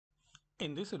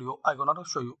In this video, I'm gonna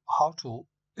show you how to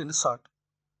insert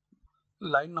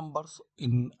line numbers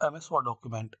in MS Word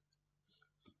document.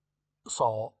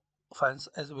 So, friends,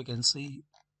 as we can see,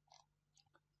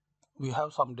 we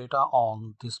have some data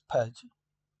on this page,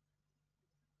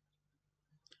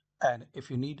 and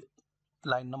if you need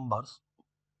line numbers,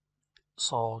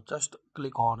 so just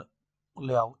click on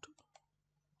Layout,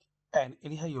 and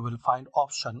in here you will find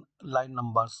option Line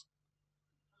Numbers.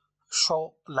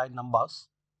 Show line numbers.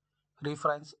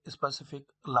 Reference specific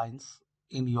lines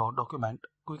in your document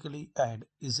quickly and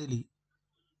easily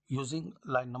using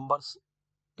line numbers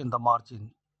in the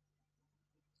margin.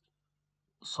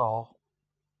 So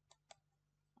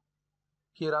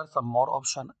here are some more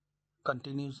options.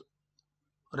 Continues,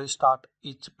 restart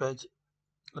each page,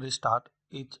 restart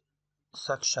each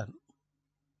section.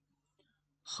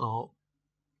 So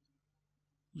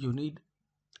you need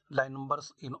line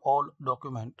numbers in all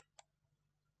document.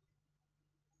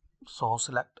 So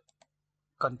select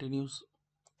continues.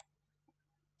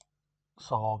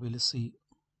 So we'll see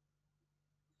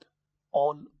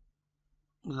all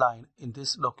line in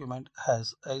this document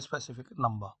has a specific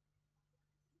number.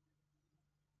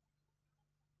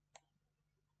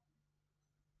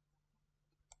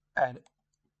 And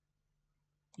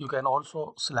you can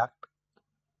also select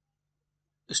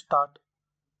start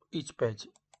each page.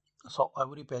 So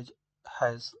every page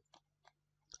has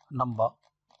number,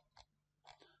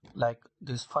 like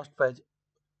this first page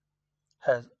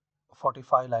has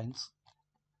 45 lines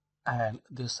and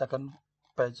the second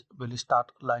page will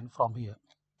start line from here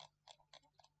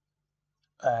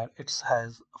and it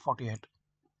has 48.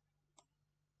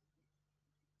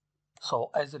 So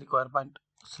as a requirement,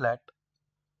 select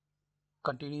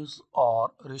continues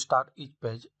or restart each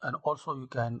page, and also you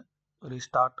can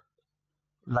restart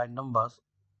line numbers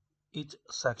each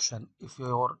section if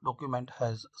your document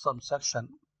has some section,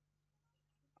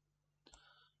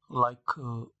 like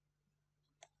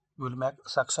we'll make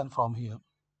section from here.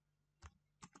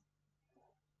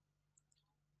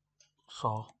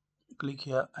 So click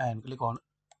here and click on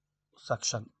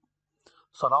section.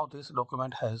 So now this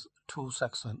document has two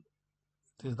sections.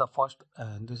 This is the first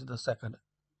and this is the second.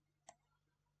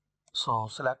 So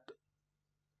select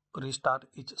restart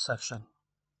each section.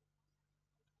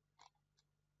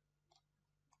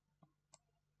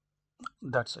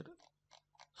 That's it.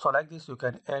 So like this you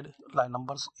can add line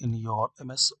numbers in your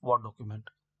MS Word document.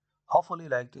 Hopefully you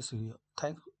like this video.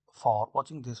 Thanks for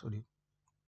watching this video.